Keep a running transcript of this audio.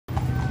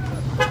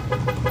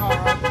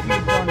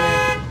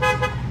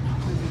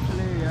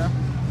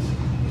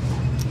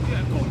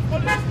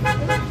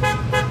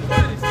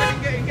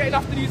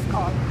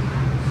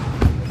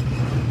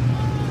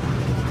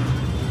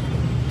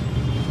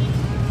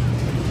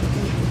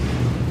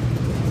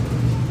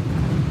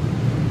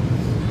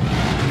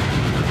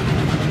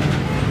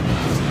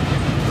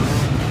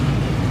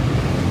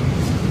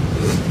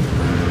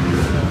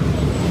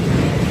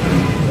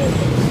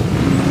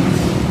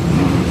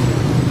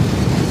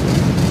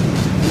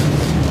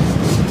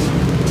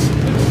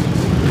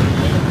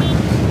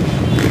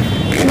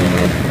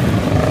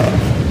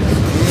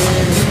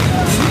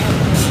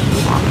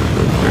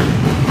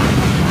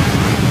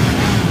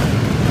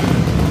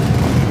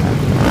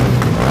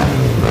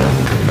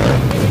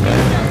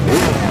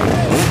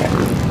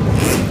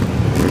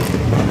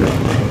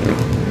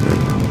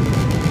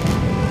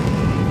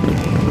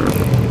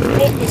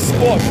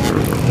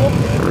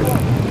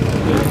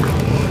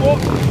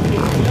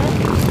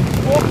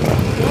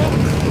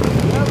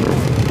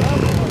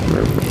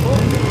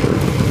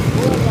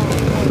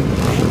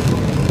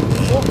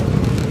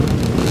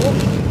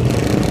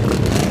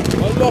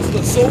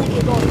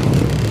soldiers on.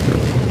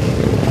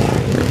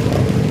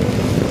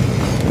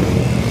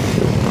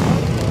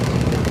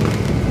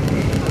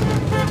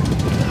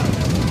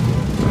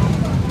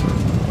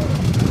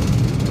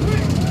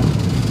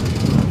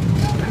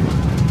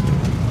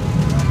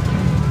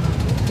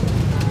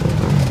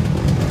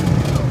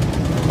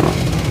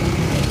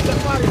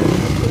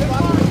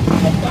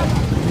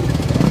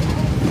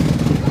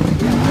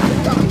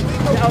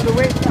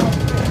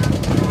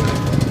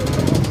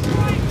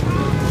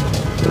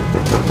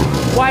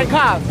 White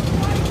cars.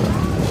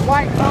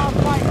 White cars,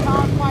 white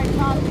cars, white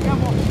cars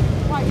together.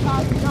 White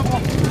cars together.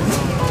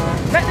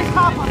 Let the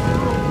car pass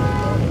through.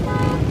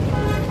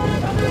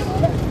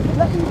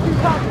 Let these two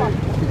cars pass.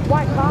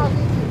 White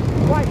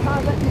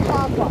cars, let these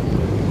cars pass.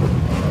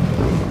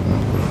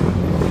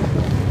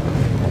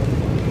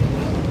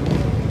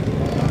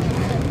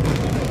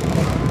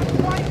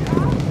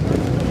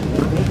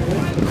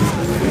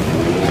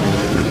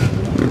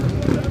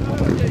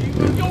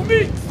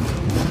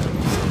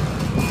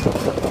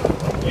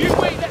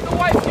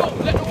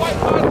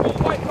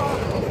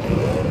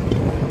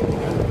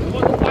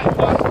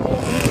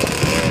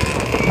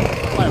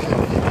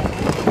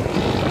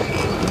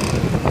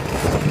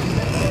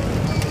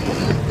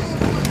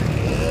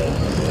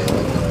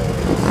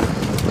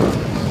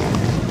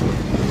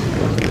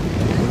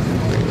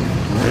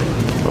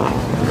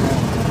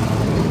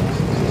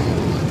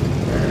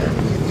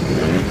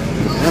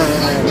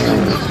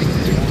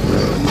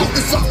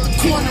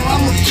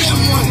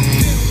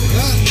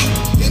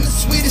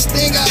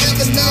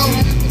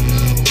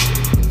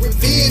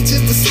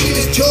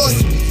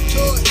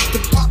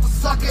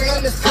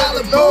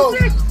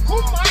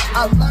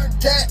 I learned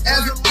that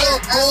as a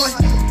little boy.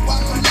 While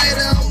I'm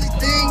later, only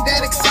thing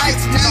that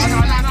excites me.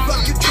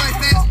 Fuck you, try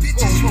fast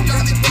bitches, you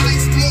got me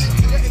vice me.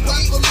 While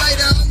I'm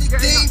later, only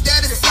thing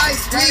that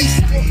excites me.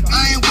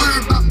 I ain't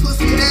worried about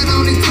pussy that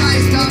don't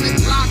entice. Down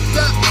and locked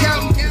up,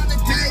 counting down the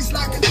days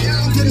like a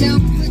calendar. Now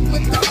I'm quick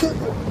with the cook.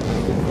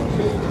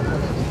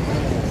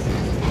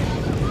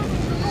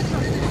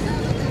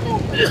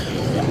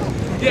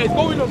 Yeah, it's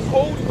going on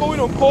cold, it's going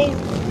on cold.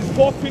 It's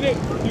popping it,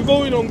 you're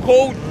going on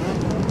cold.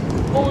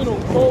 Going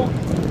on cold.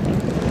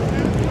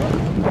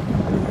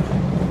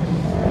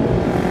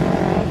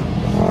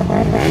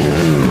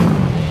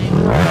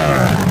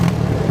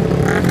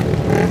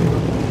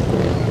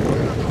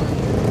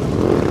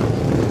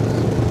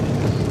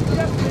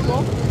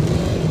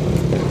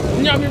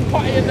 Yeah, I've been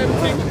partying them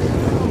things.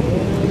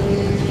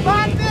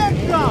 Bad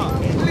nigga!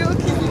 Little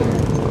kitty.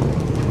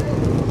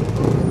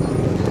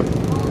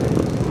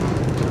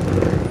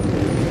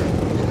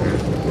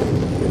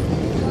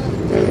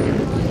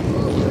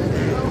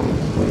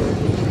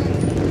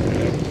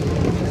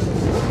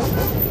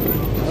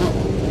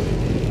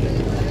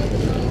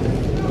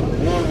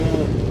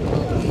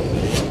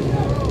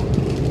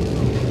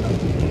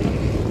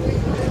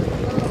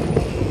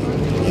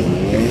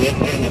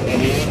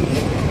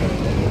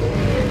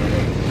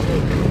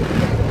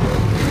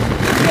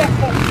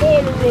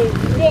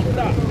 Fuck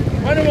that.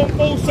 I don't want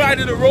both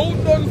sides of the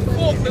road, don't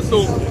fuck this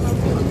up.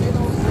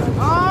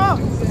 Ah!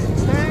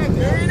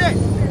 Read it.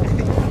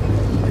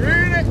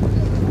 Read it.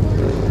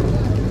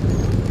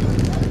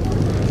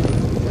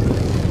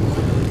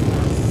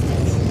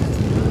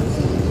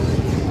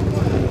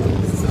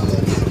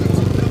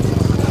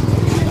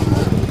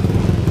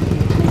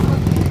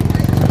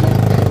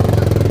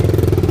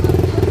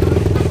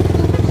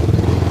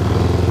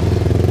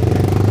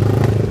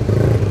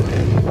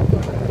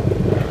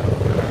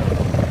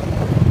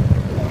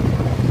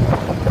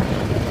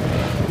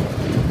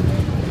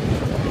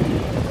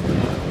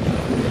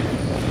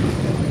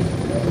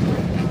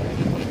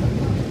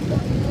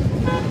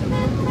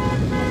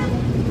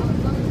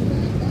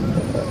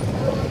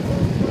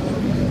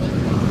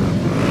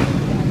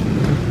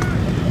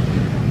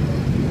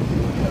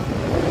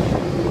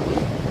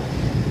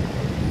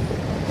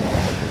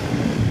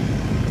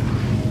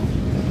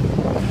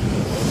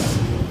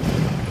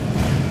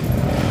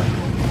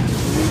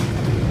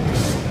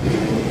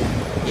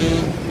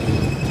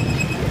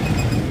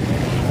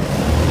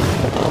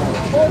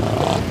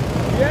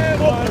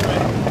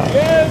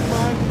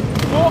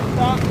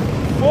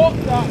 Fuck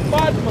that,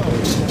 bad man.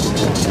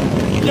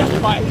 Yes,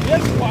 fight,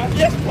 yes, fight,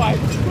 yes, fight.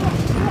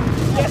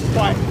 Yes,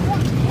 fight.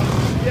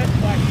 Yes,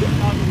 fight.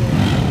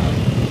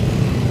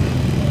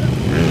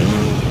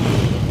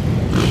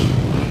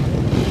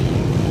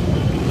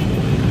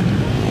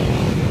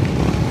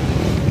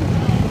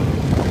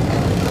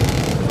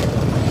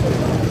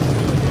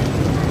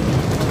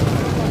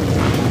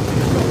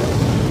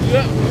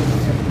 Yeah.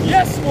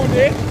 Yes,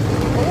 Monday.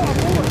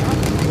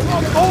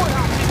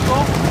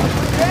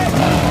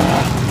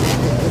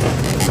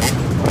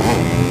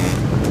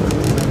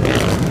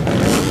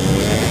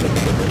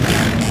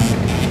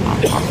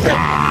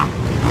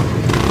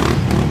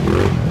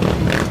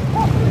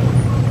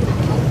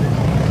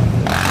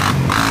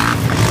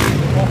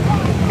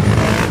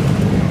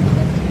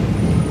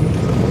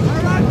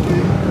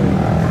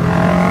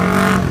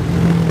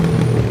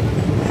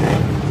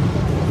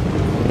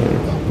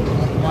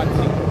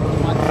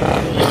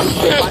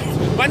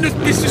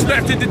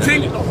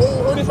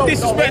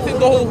 disrespecting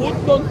the whole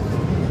hood, done.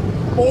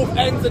 Both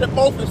ends of the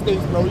both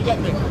estates, bro. You get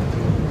me?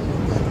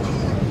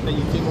 Then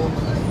you think on.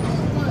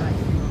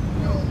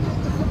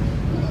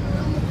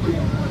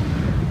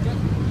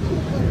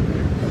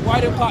 Why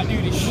they can't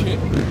do this shit?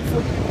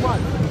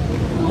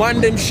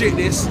 Man, them shit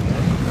this.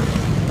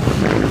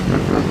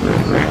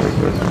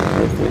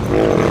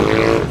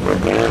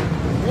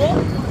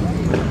 What?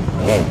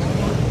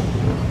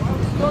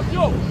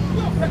 Yo,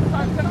 take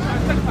time.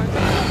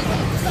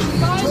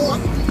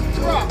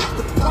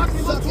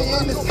 Sucker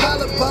in the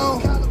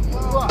collarbone.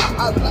 I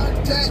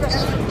learned that as a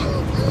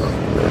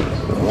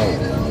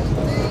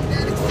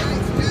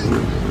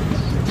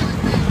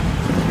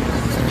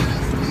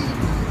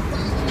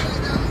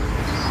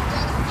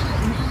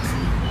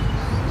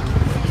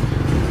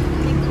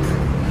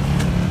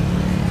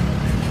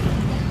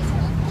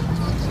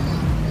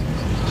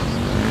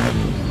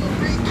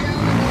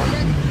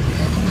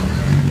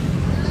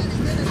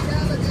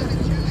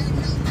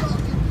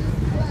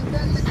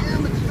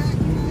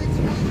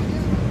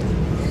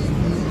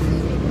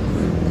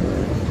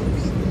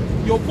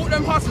Yo, put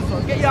them hazards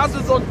on. Get your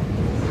hazards on.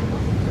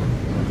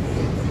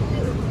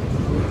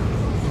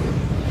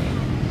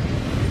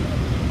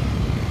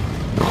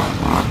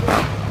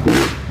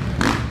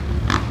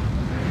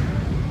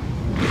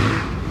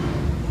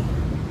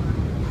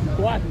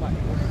 What, man?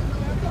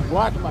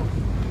 What, man?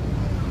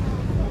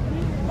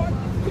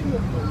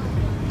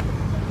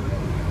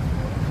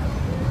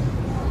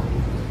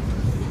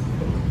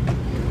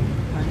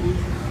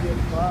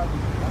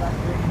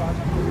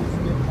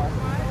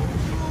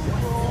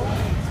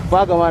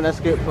 Bugger man,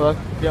 escape first.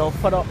 They'll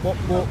fed up, but.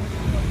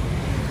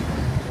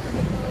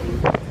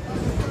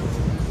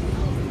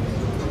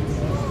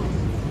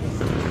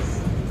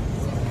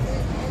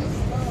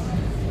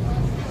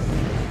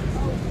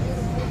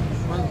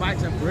 Man's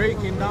bikes are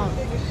breaking down.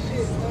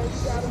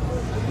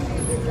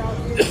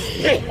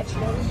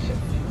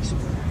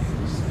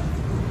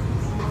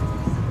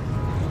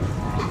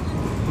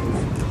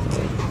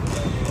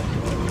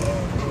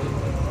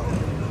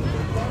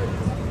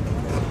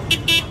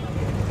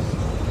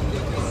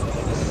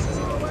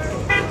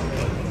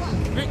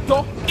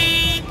 Victor.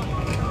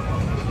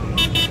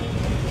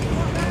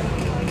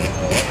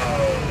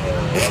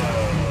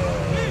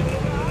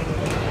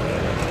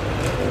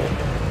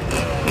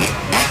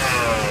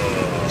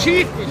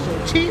 Chief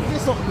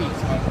this up,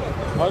 Meeks.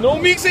 I know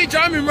Meeks ain't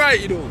jamming right,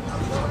 you know.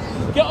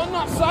 Get on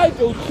that side,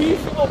 though.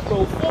 Chief it up,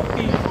 bro. Fuck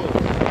these, bro.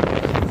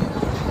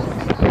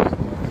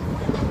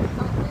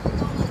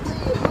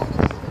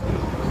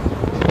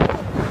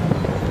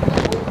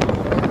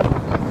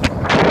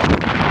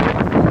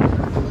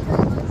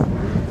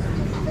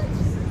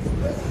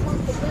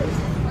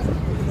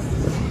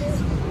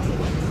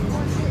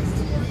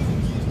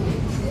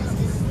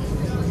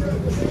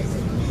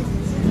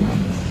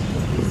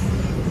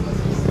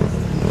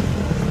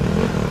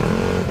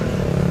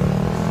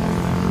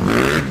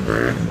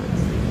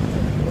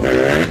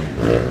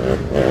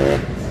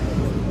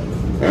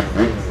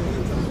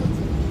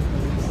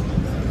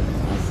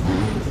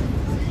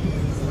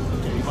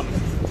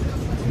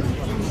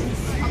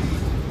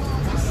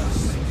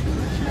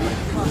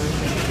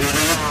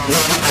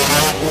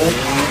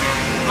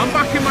 I'm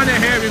back in man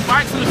hearing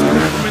bikes and just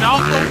coming out,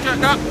 don't get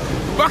that.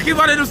 Back in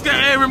man just get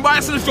hearing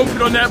bikes and just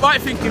jumping on their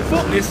bike thinking,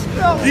 fuck this.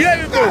 You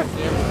get me, bro?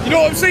 You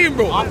know what I'm saying,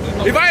 bro?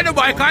 If I had a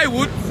bike, I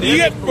would. You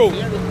get me, bro?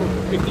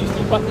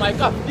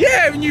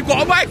 Yeah, when you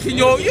got a bike in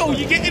your,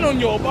 you getting on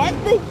your bike,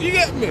 bro. You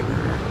get me?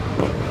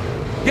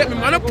 Get me,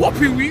 man, I'm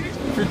popping with it.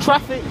 Through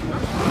traffic.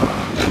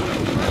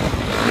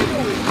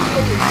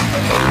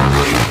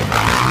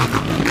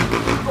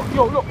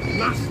 Yo, look,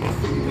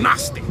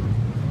 nasty.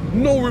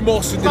 No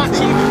remorse with this.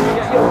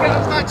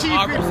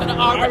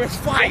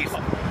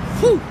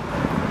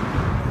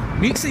 RS5.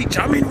 Meeks ain't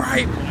jamming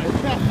right.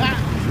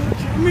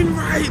 Jamming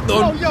right,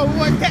 though. Yo,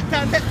 what? Take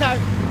time. Get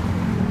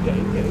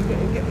it.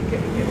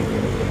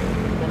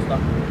 What's that?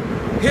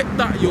 Hit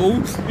that, yo.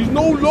 There's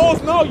no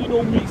laws now, you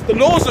know, Meeks. The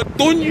laws are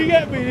done, you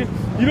get me?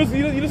 You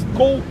just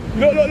go.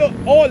 Look.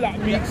 All that,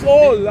 Meeks.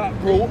 All that,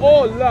 bro.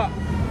 All that.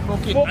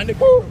 Okay. But, And the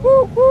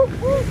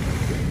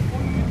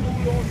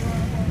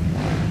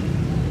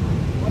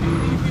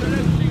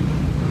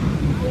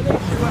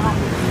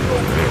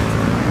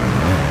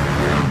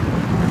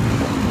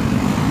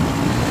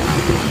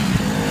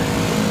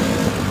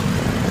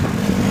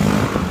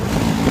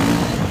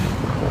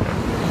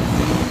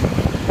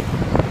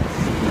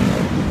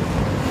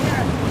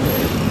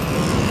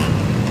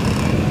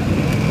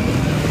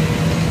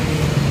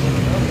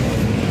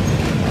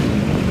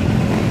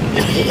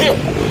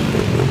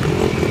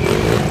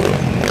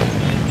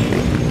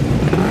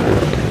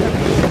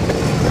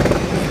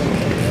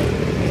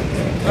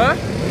huh?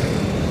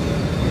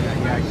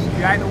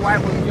 You ain't the white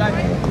one, you got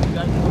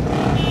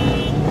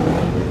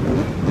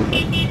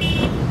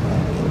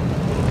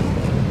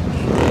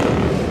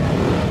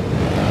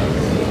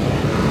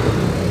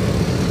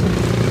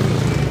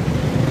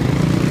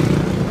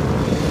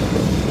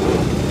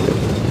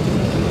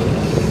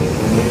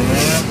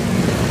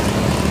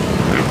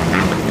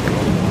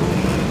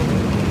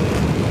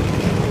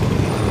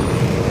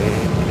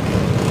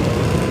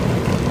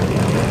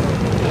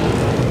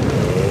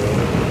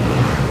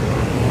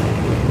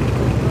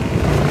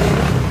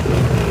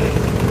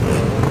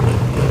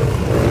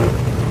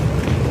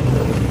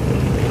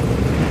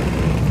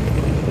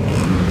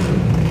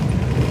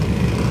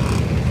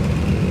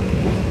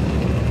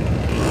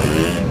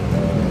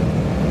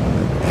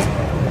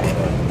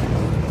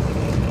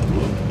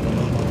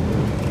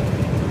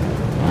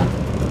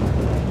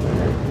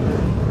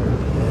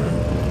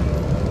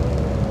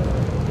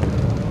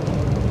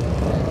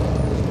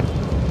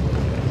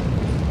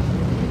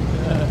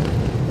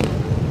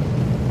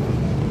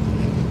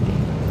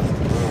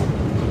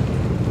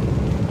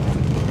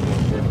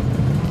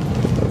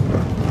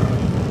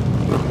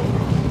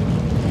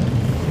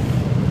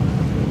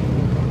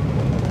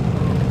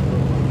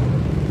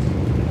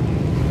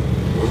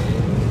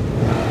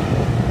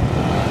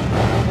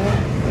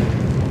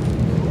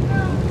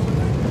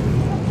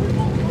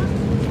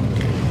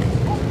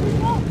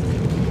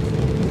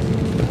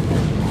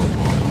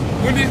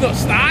not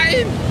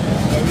starting.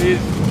 I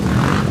mean,